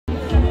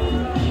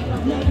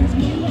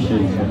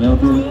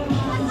Melville.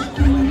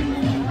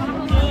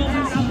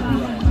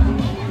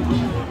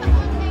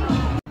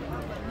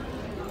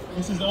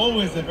 This is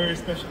always a very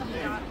special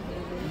day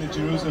in the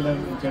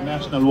Jerusalem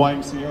International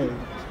YMCA.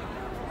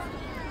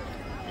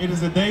 It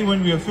is a day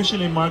when we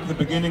officially mark the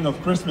beginning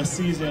of Christmas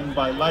season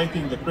by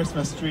lighting the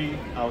Christmas tree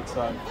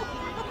outside.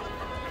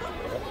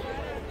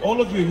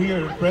 All of you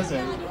here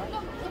present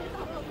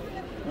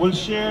will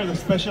share the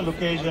special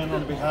occasion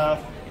on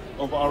behalf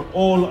of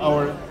all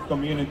our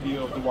community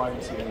of the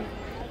YMCA.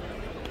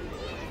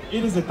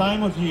 It is a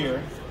time of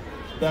year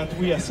that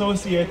we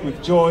associate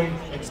with joy,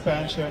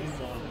 expansion,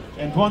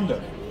 and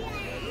wonder.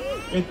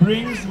 It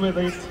brings with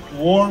it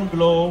warm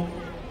glow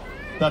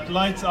that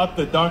lights up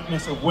the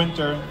darkness of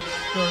winter,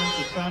 turns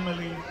to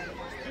family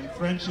and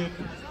friendship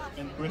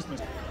and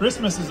Christmas.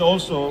 Christmas is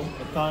also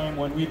a time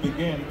when we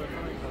begin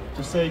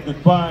to say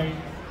goodbye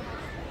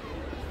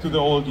to the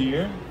old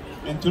year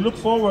and to look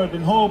forward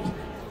in hope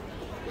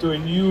to a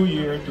new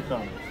year to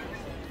come.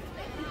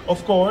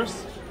 Of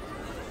course,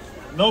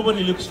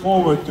 nobody looks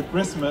forward to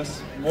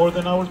Christmas more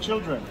than our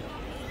children.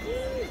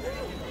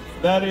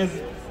 That is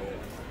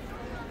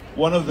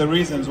one of the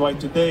reasons why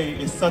today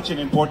is such an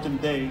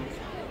important day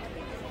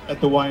at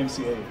the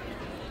YMCA.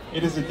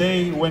 It is a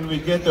day when we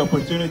get the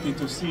opportunity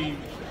to see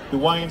the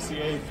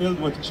YMCA filled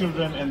with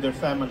children and their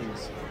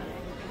families.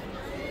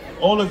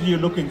 All of you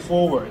looking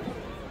forward.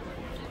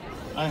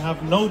 I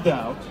have no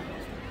doubt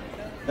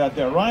that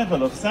the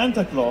arrival of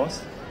Santa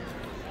Claus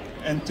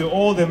and to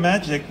all the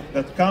magic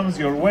that comes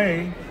your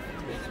way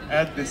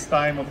at this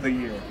time of the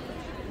year.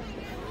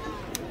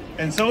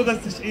 And so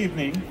that this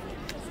evening,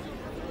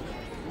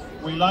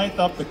 we light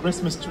up the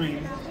Christmas tree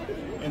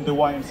in the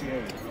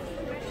YMCA.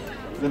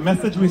 The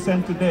message we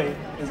send today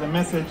is a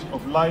message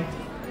of light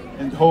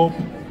and hope,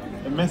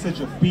 a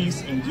message of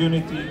peace and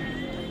unity,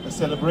 a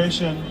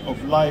celebration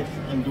of life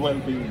and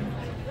well-being.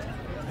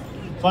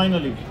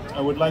 Finally,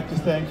 I would like to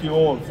thank you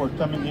all for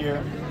coming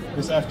here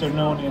this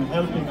afternoon and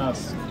helping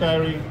us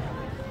carry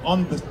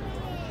on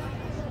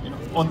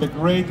the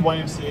great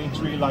YMCA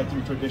tree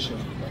lighting tradition.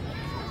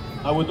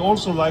 I would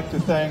also like to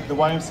thank the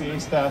YMCA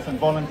staff and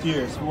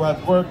volunteers who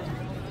have worked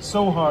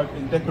so hard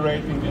in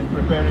decorating and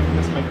preparing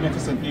this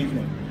magnificent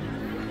evening.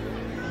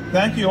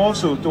 Thank you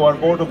also to our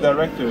board of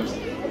directors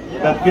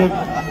that give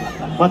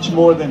much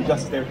more than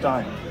just their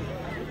time.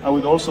 I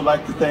would also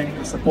like to thank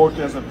the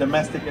supporters of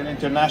domestic and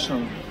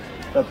international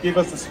that give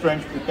us the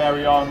strength to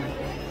carry on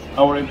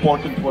our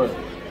important work.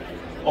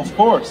 Of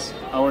course,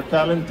 our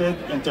talented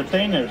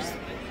entertainers,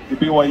 the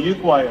BYU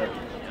Choir,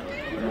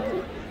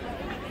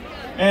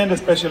 and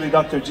especially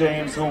Dr.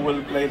 James, who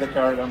will play the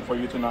carillon for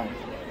you tonight.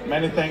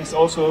 Many thanks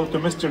also to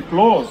Mr.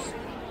 Claus,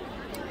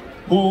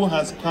 who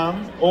has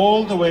come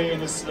all the way in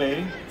his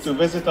sleigh to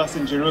visit us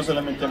in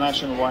Jerusalem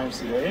International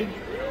YMCA.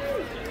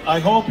 I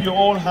hope you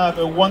all have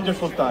a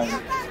wonderful time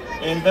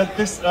and that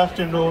this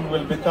afternoon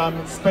will become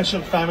a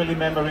special family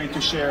memory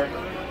to share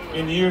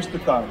in years to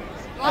come.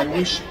 I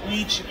wish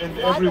each and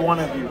every one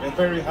of you a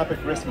very happy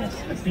Christmas,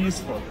 a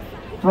peaceful,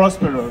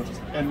 prosperous,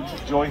 and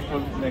joyful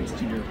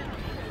next year.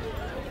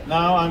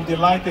 Now I'm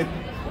delighted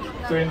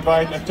to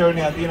invite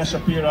Attorney Adina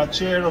Shapira,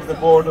 Chair of the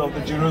Board of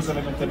the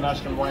Jerusalem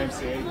International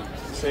YMCA,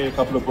 to say a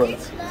couple of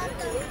words.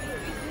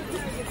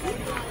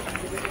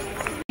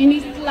 In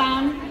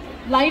Islam,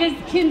 light is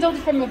kindled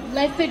from a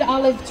blessed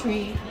olive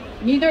tree,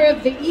 neither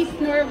of the east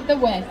nor of the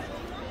west,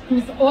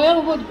 whose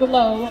oil would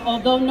glow,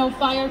 although no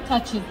fire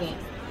touches it.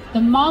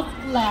 The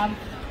mosque lamp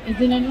is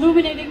an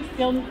illuminating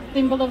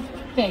symbol of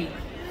faith.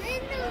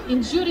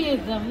 In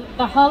Judaism,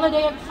 the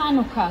holiday of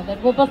Hanukkah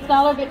that will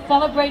be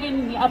celebrated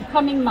in the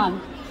upcoming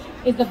month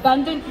is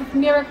abundant with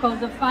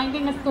miracles of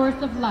finding a source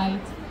of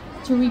light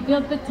to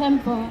rebuild the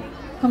temple,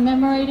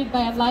 commemorated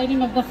by a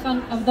lighting of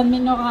the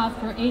menorah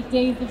for 8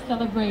 days of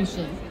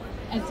celebration,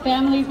 as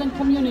families and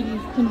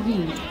communities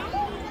convene.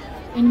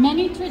 In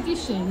many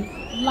traditions,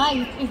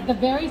 light is the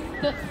very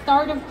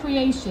start of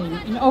creation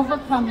in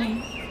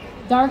overcoming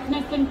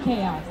darkness and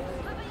chaos.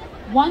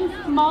 One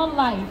small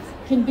light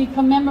can be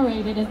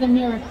commemorated as a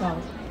miracle,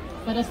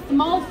 but a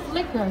small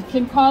flicker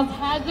can cause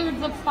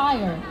hazards of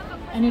fire,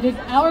 and it is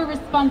our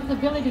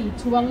responsibility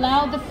to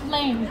allow the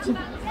flame to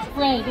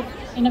spread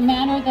in a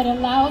manner that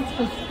allows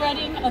for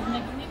spreading of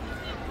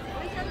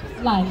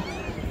magnificent light.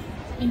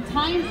 In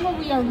times where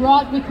we are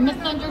wrought with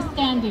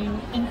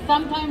misunderstanding and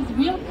sometimes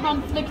real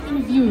conflicts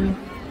in view,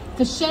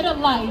 to shed a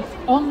light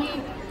only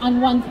on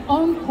one's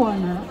own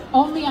corner,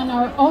 only on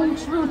our own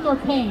truth or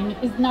pain,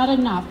 is not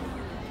enough.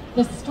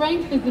 The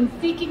strength is in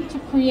seeking to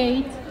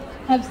create,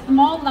 have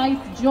small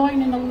lights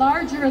join in a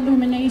larger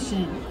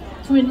illumination,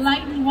 to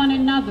enlighten one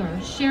another,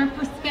 share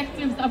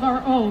perspectives of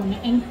our own,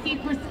 and see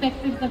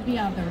perspectives of the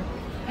other,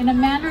 in a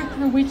manner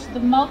through which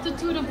the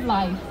multitude of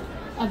life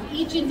of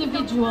each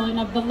individual and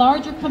of the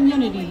larger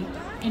community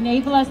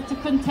enable us to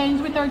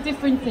contend with our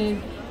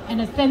differences and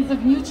a sense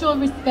of mutual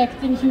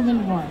respect and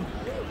human warmth.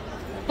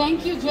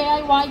 Thank you,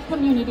 JIY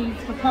communities,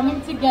 for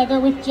coming together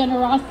with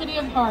generosity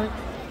of heart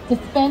to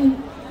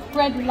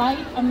spread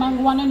light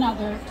among one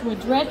another, to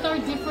address our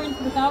difference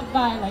without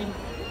violence,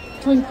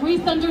 to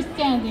increase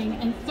understanding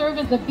and serve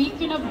as a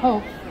beacon of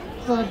hope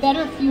for a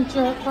better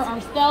future for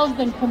ourselves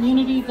and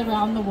communities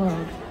around the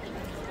world.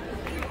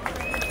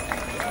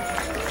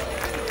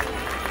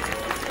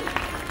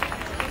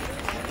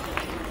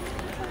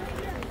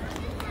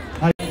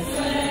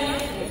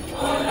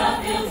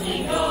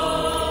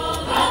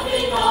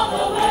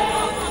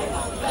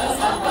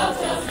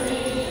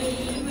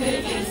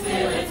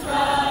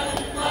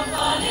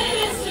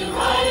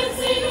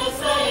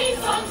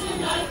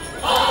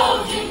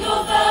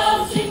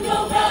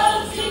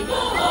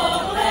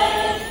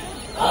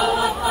 Oh,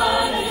 what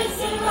fun it is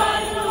to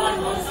ride in a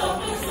one-horse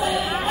open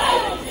sleigh.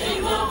 Hey!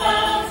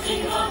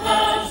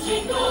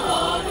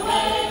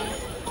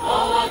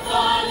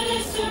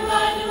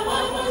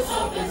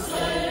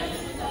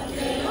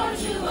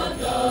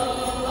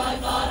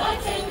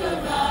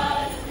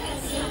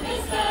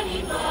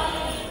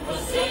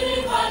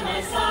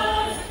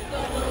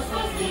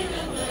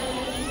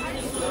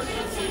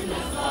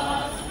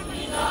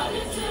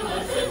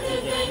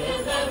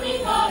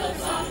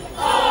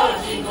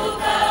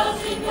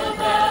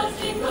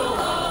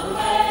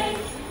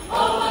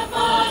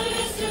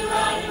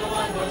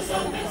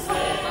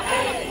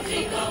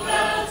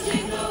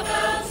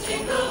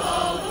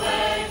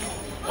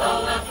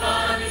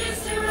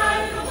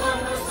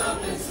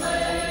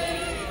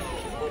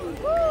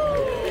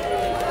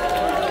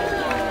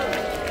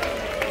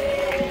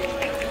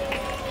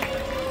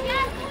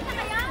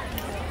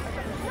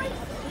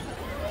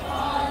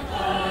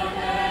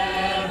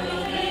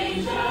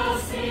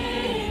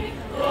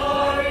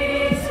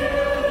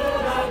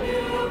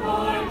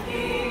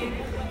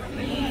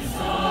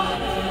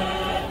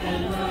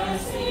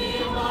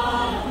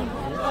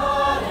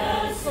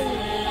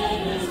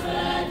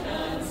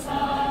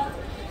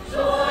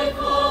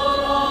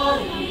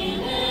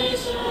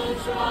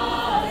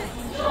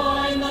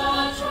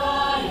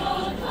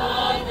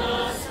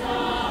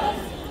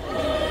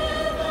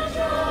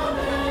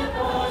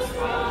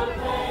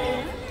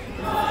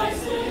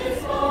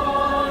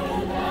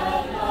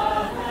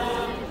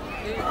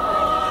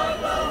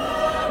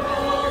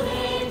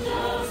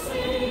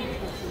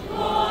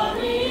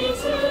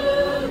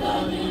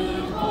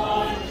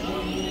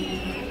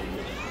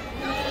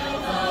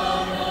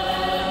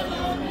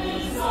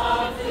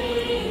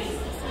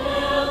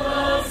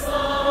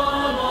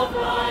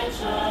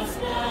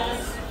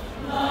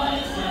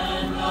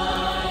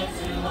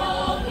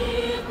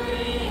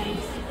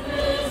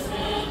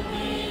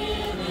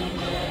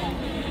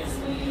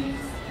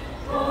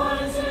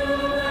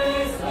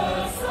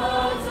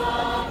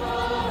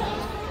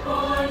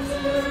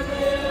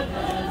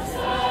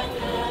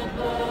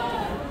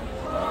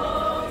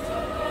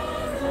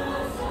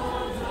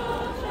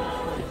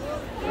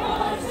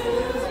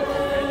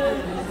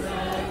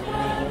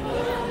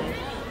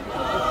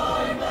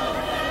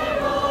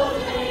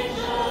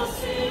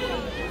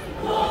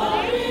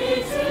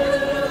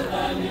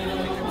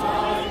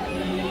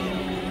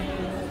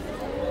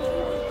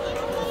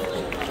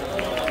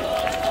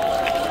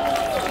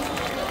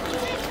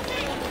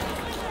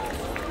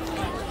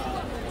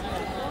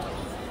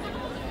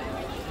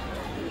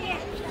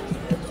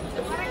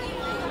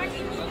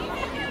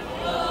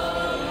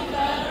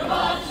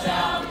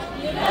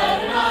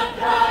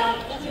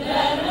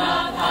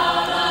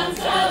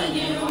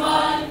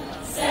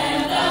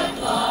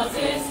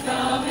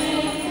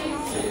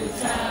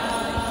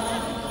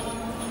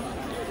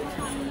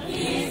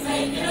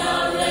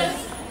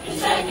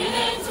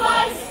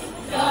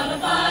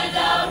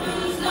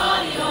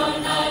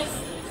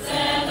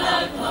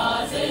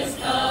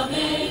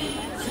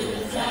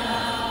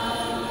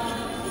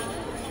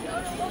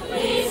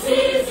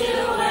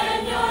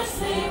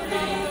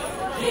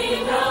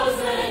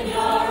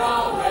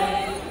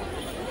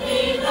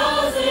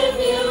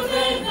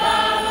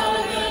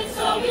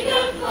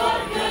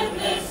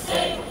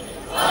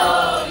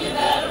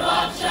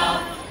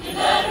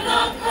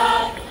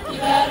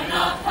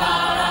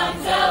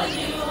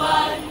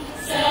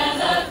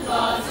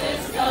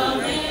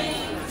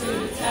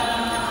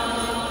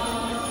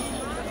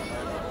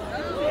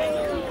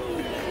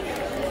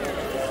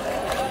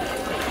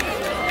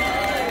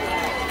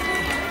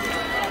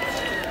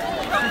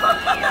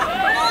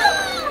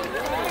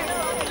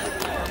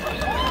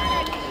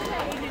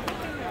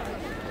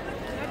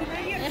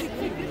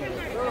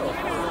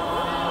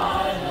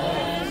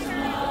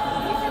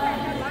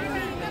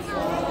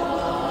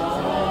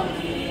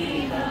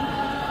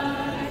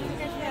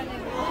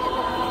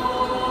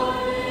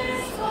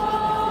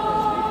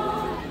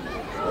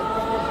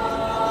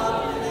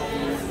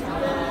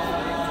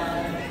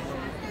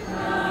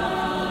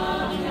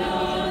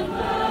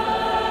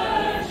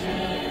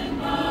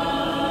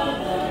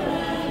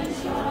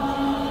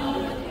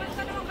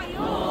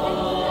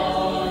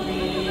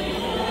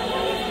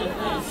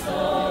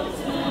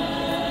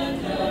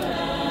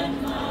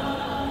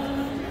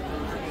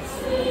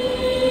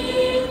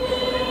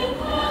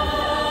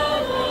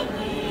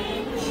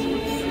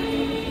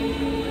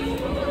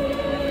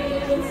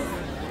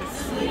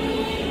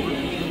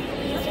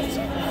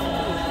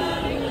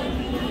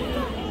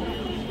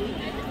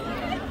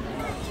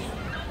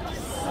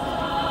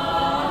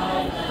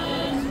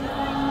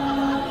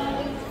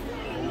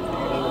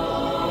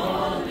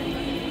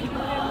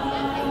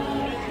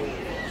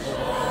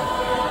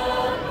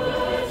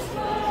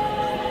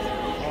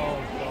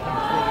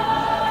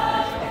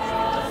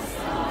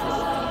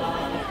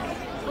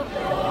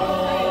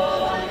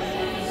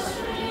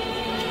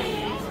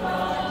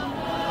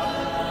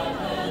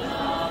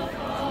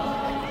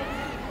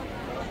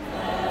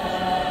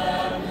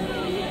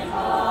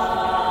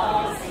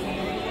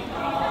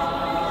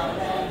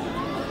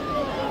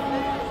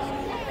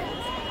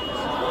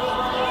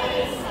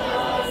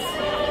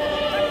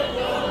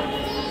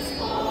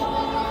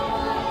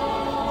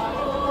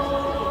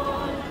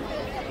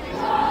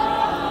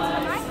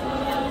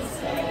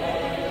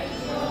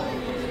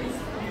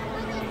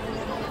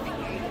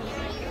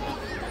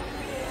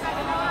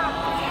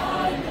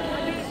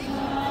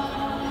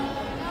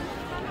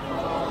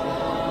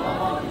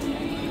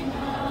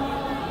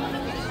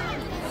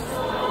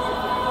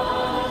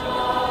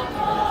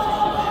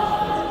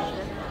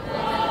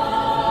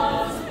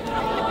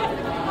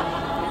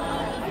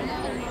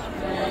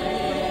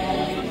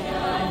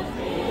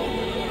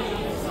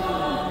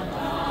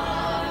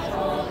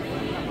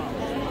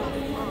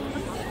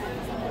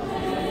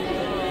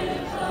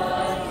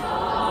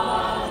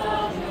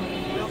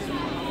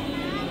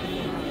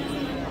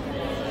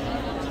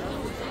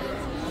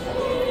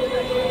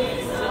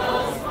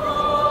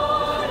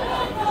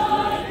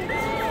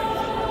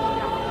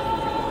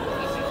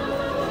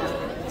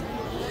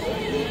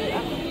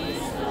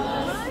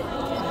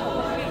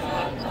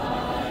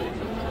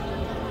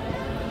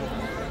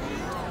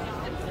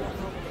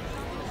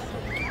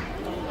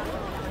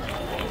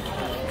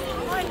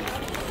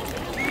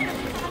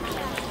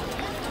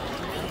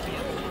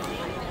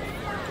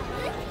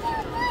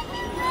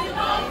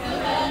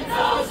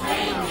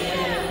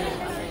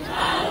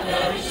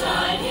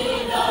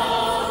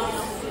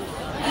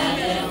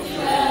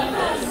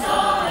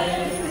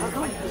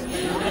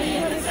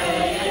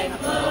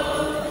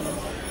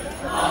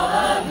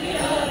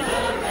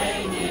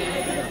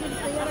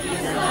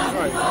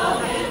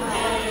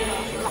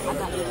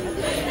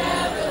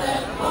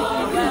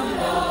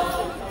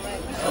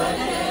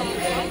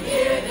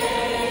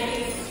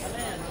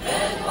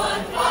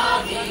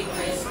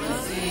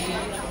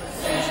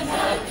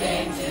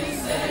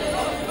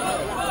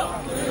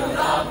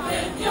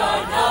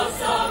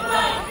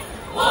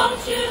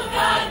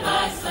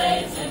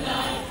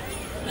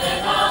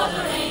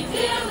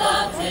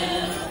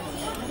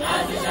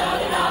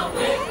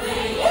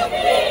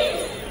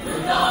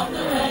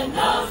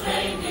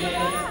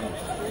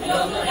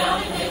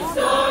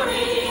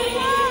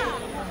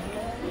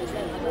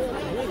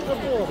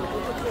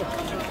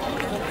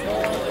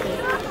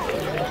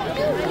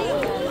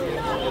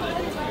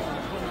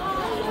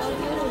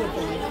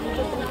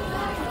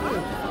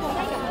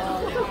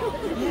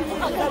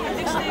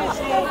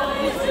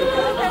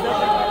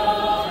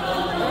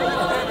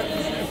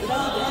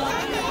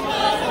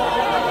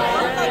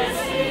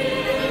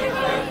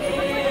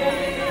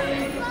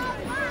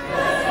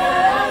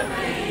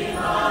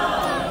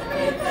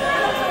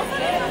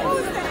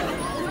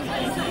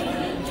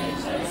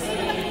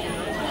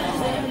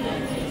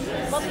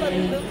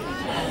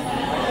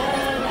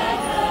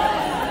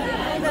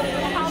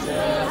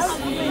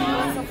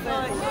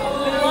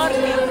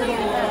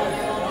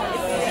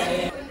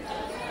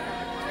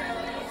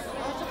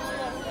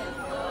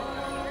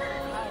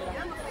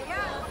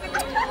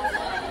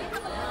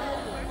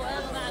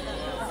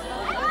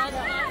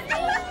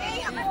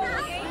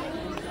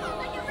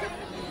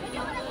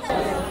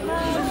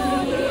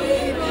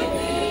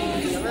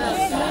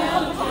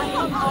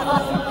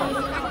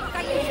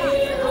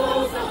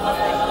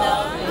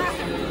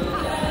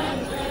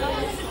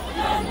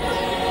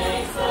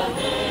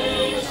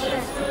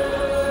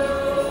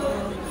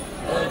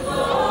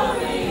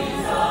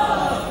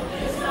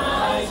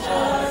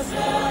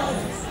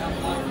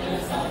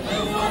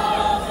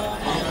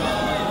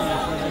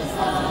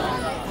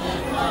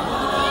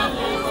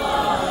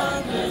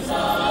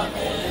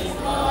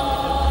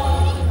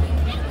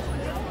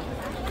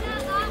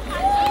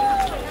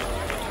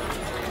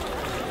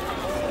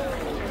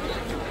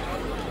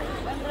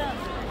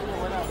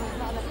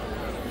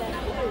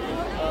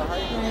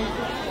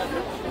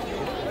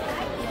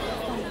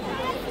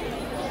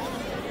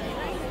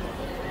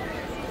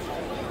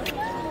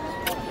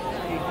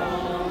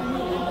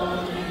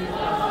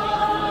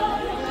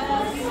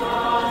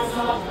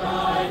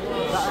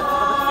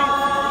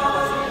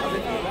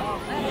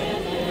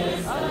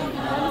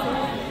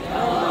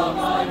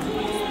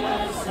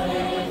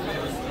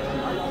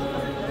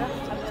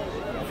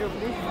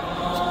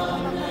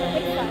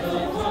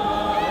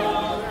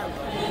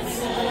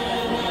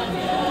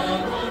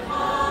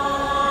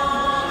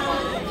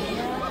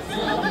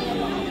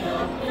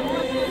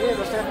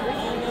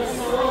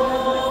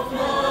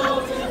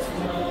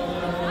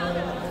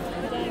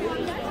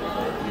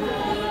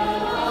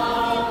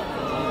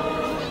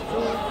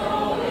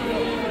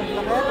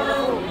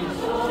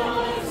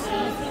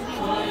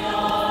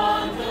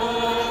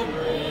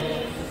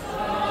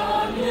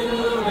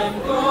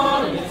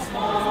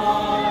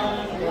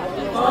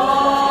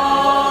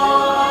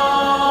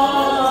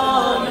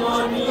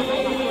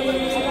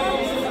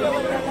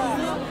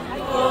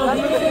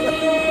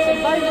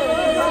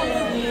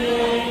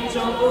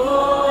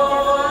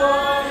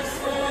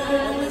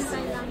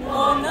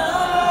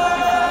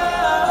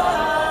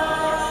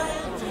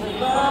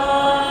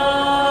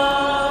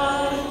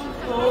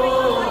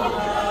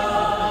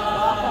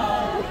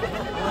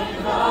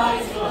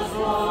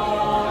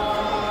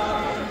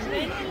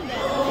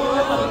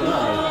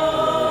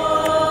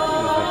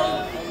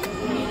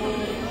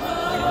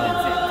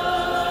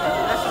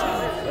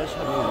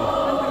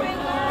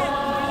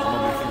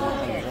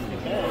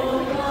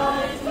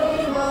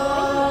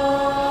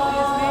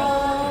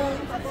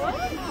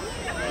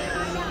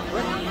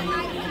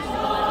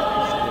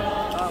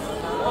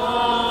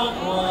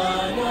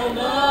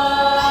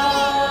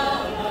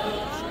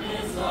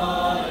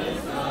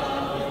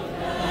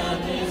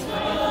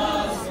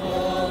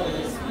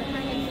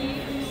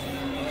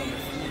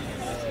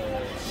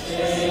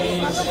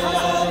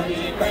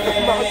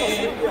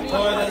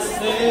 for the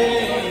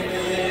slave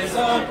is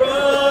our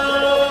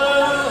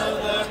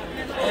brother,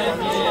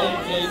 and in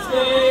his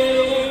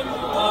name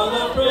all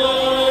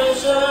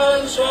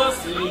oppression shall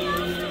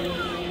cease.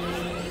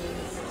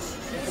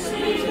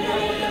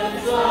 Singers of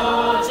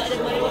joy,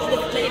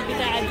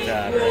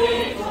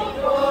 grateful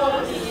for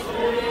his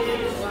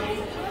grace,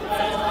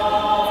 and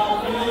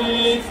all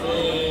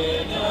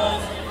within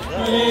us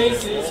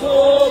praise his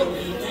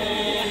holy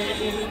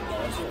name.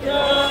 Christ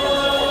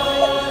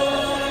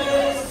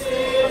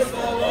is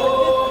the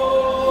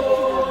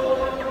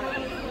Lord.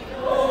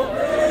 Oh,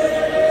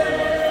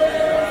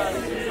 praise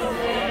his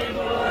name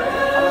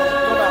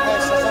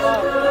forever.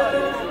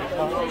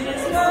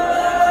 His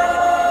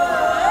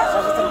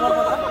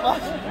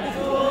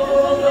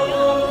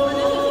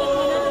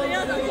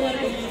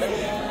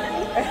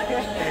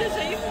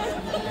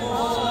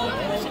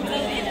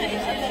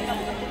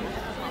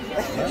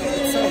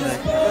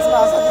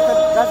اسمع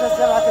صديق جالسة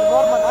جامعة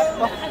المورمون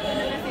أكبر.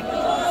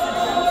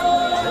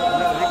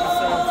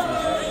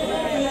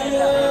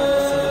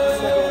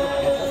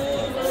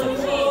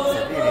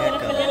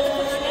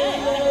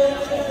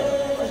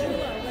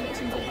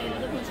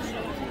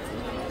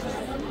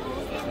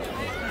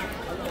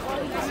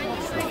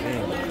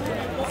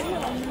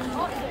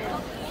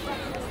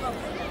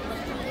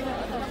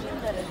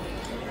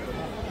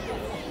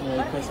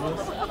 Merry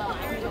Christmas.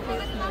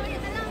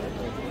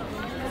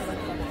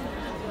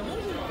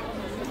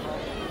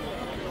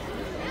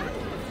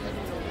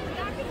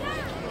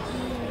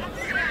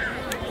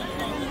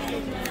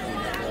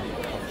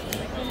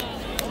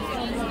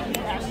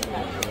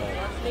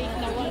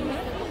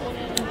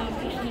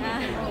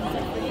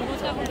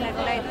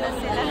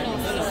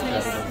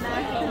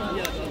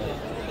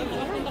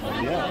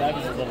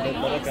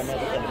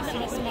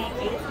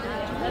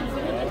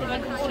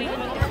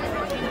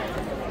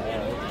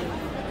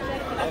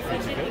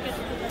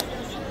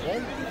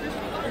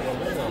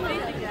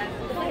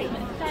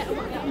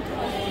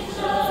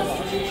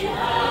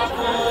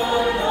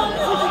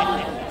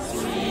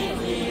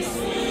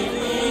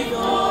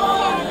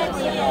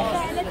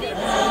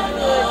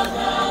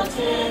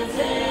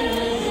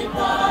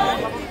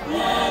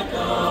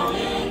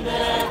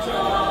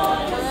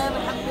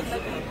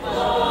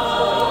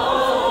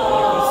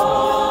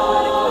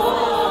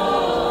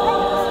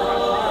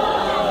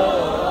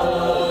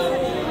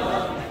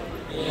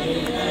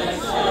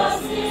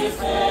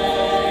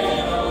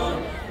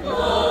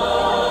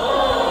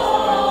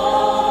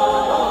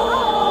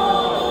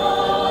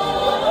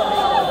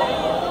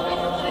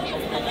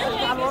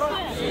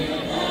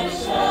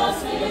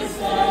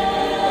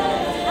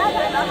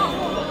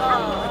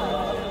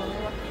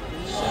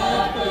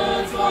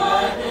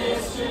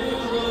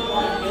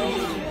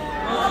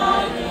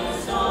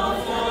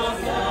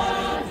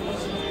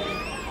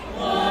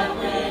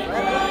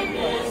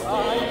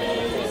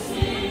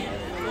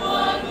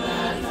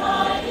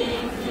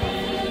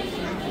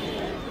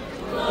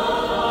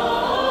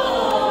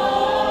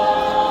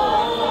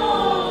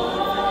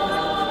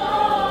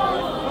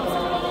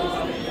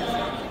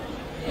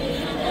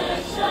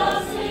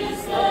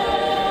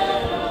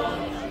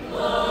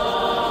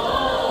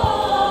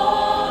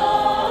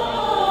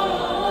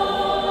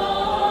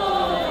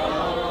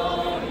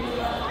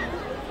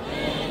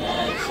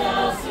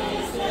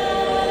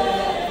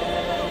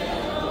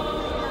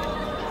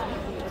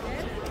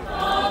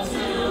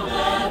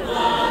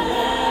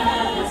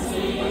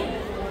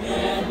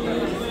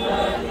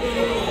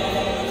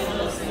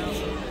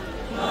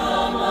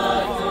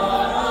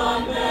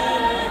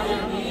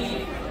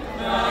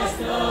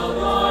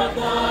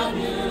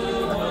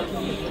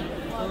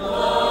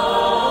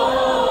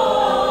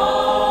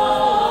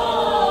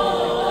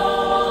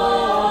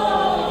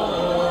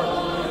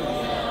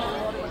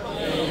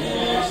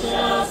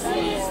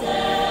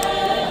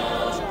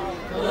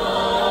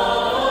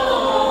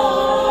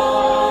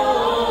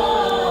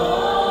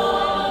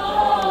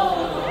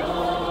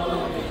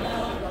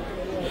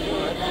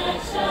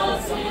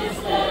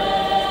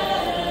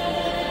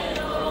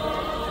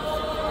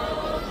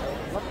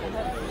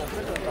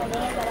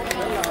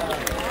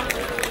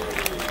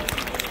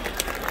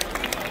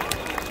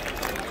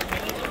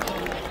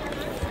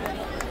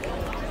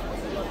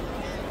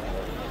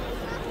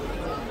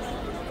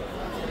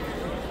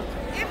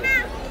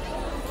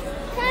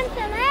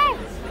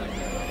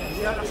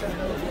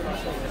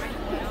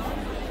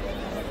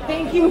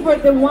 Thank you for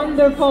the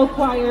wonderful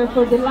choir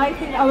for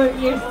delighting our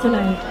ears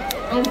tonight.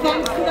 And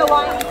thanks to the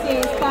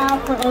YMCA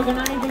staff for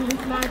organizing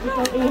this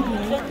magical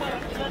evening.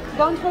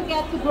 Don't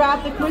forget to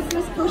grab the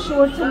Christmas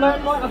brochure to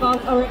learn more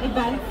about our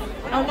events.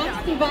 Our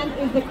next event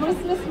is the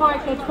Christmas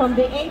market from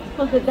the 8th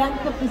to the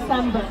 10th of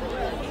December.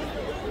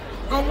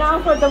 And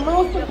now for the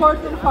most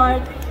important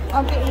part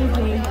of the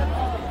evening.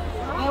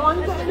 I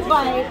want to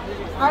invite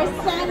our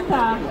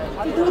Santa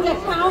to do the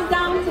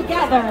countdown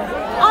together.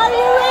 Are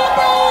you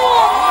ready?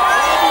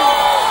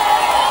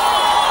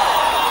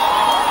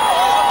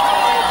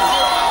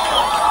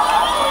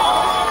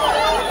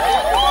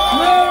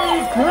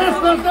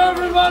 Christmas,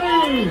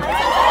 everybody!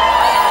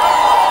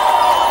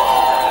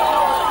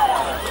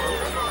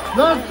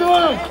 Let's do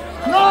it!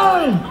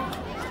 9,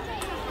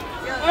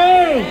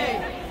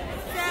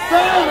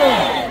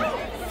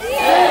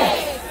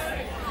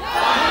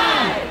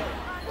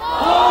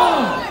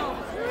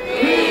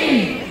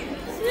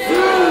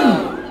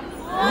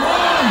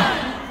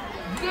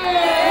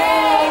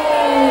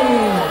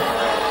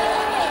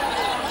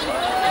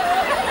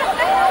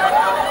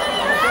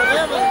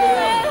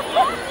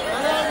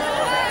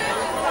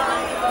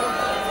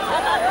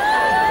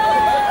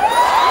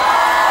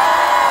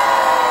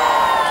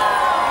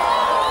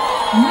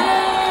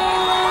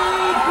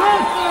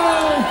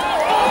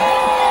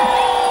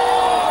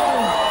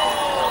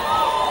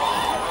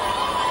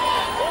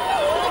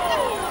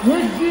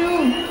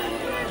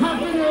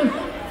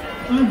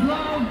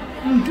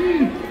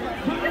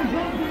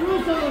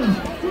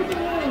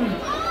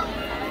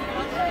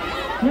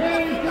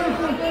 Merry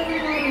Christmas,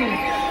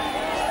 everybody!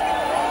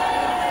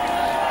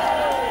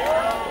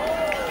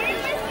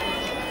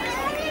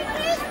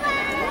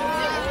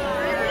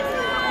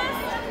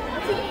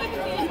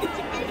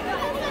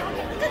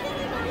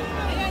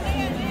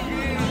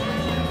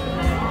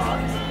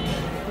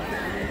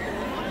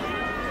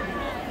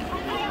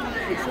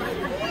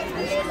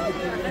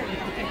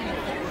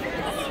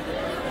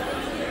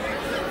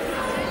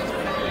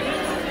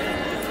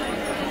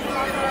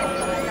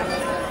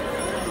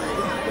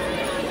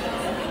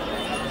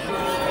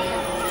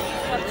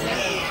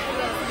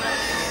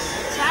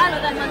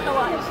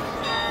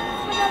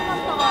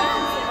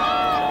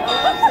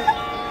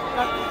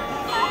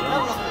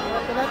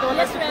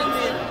 Yes,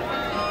 Randy.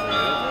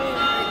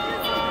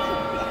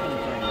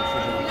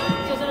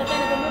 Susunod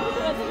tayo na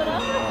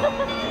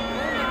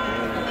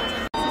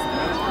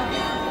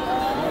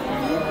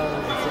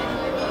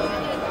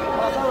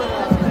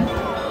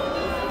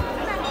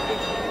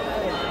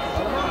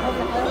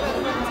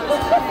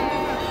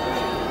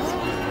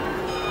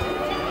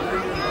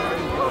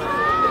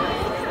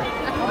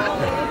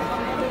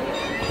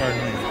Pardon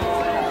me.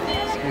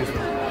 Excuse me.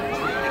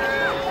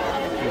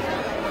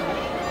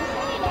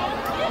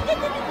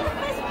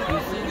 You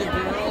see the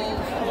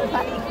girls?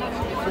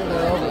 Sure,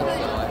 they're over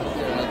there.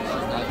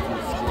 I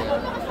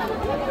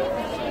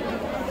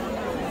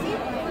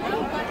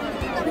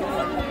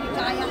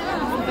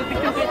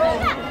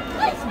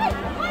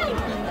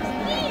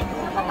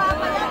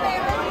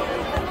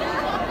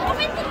hope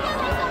they're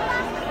not,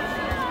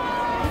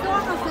 she's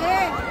not too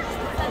scared.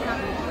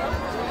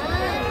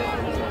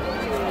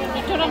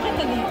 Picturean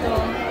kita dito.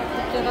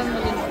 Picturean mo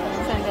din ako.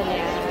 Sandali.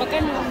 Pagka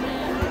naman.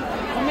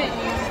 Kami.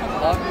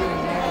 Love your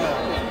hair.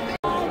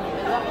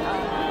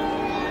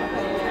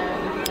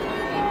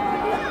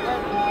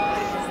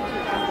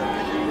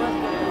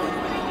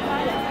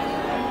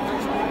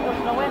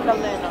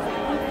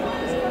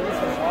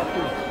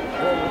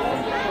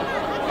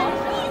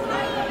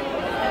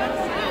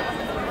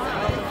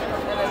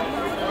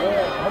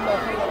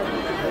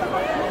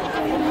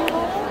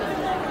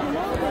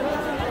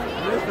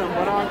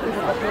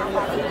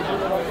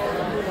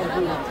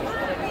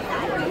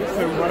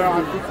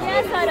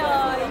 Yes,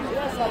 Aroy.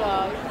 Yes,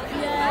 Aroy.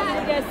 Yes,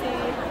 Legacy.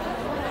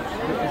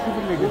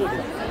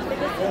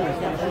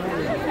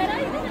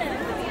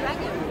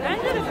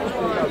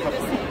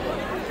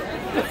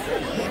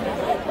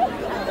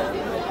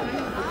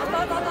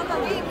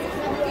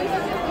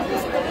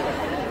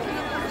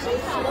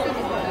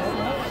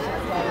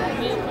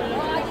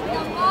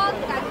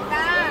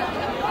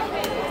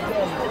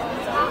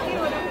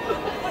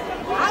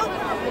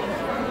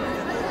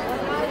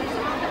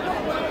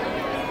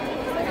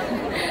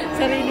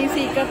 Sariling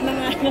sikat ng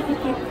ano.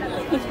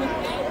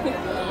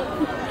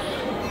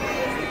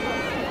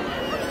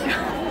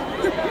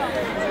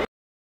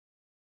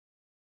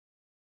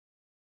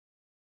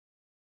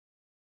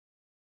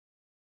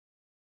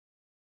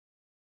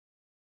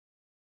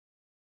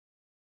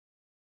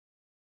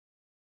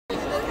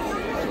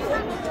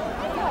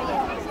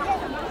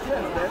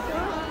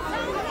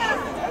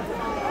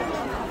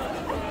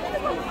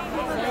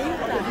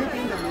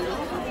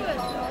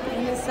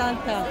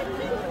 Santa.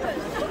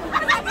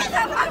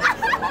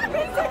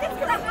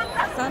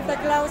 Santa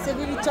Claus e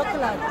Willy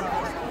Chocolate.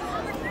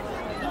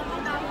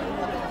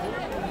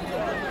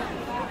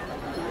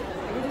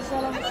 Willy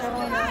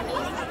Sharona.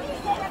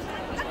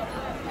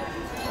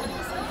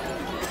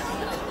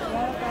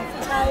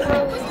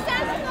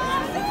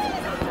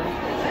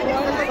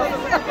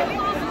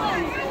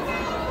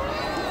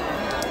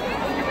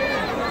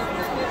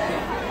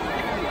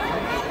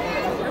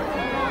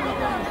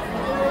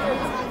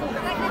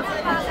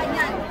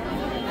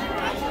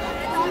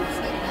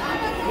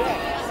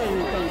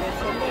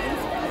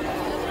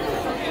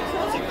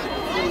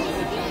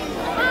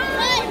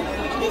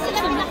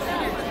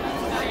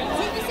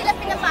 Hindi sila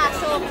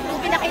pinapasok.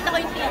 Pinakita ko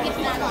yung ticket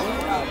na.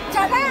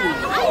 Tara!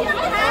 Ay!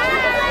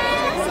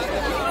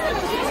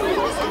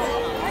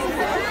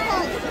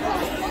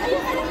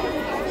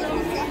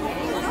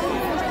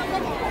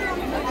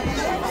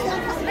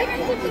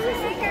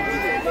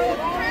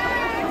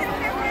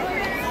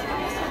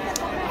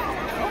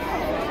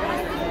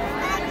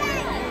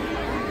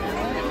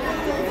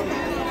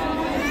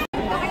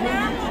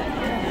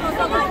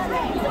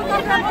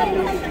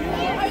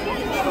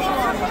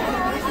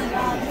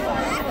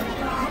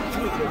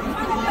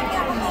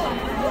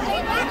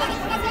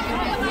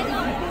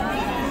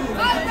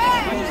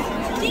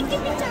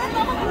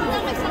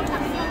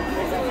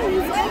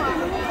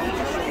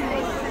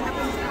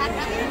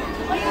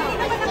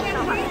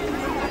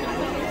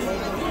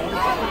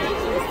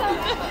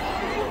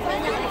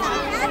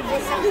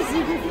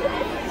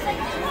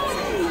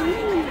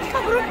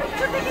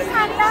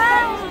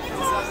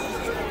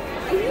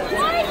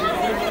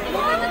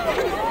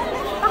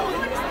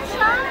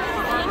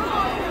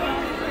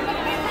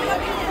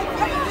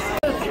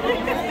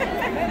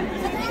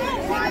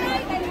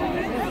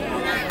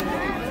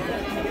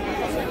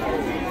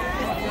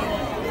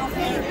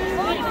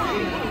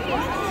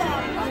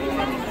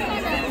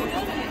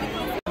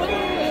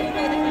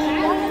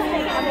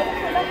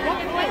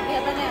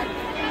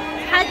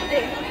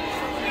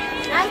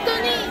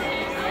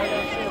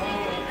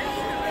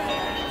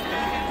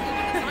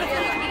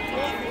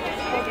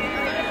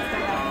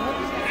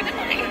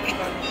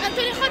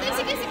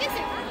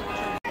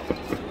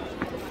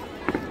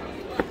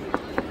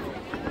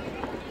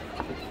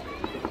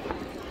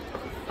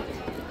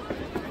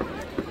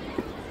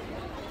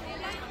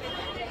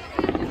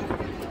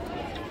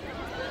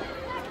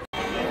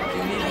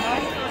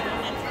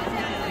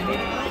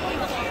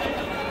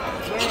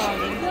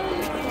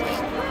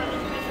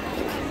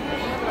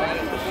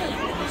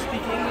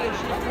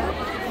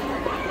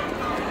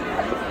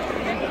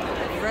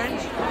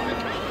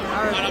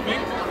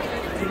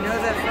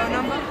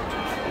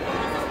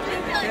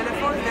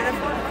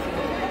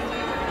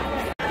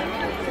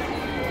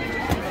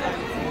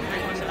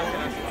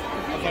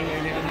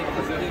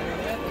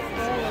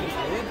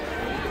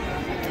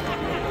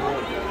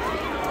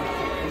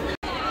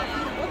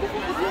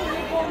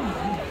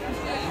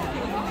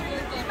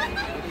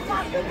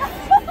 And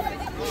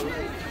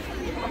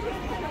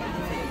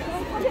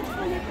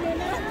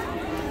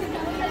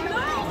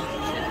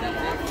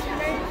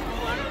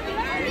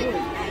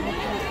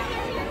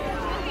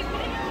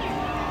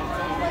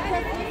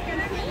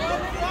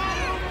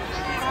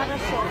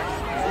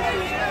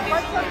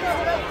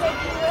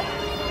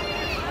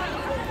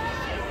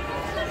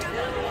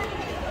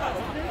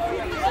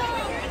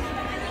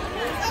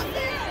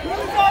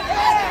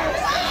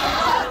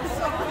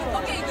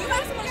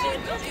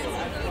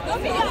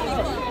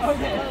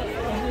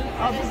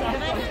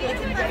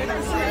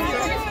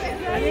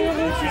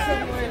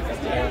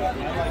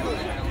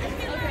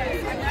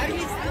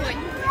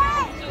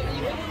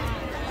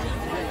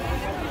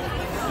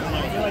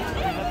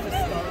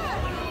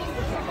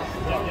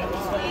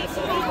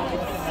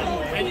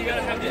you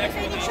gotta have the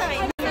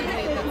explanation.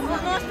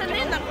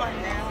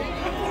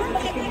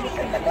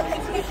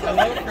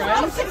 Hello,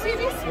 friends.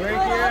 We're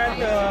here at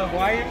the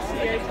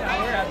YMCA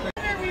Tower at the.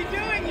 What are we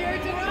doing here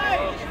tonight?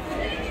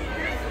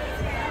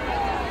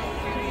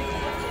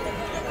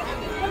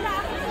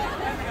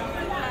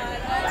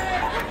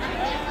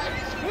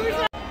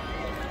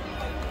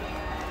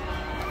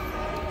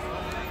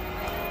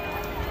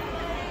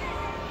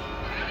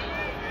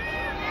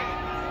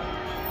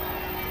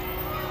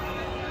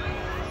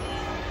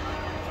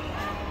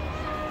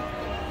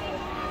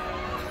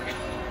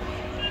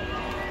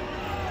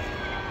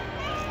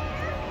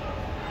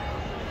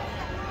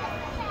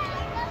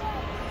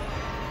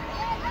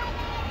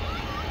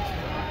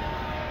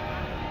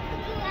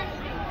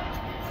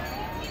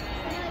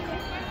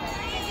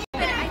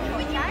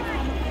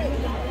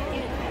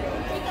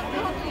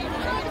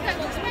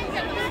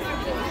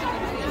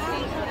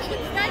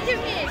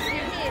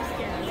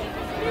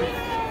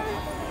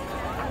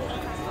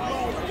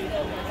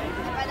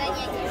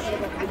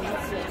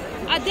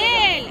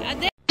 Ade!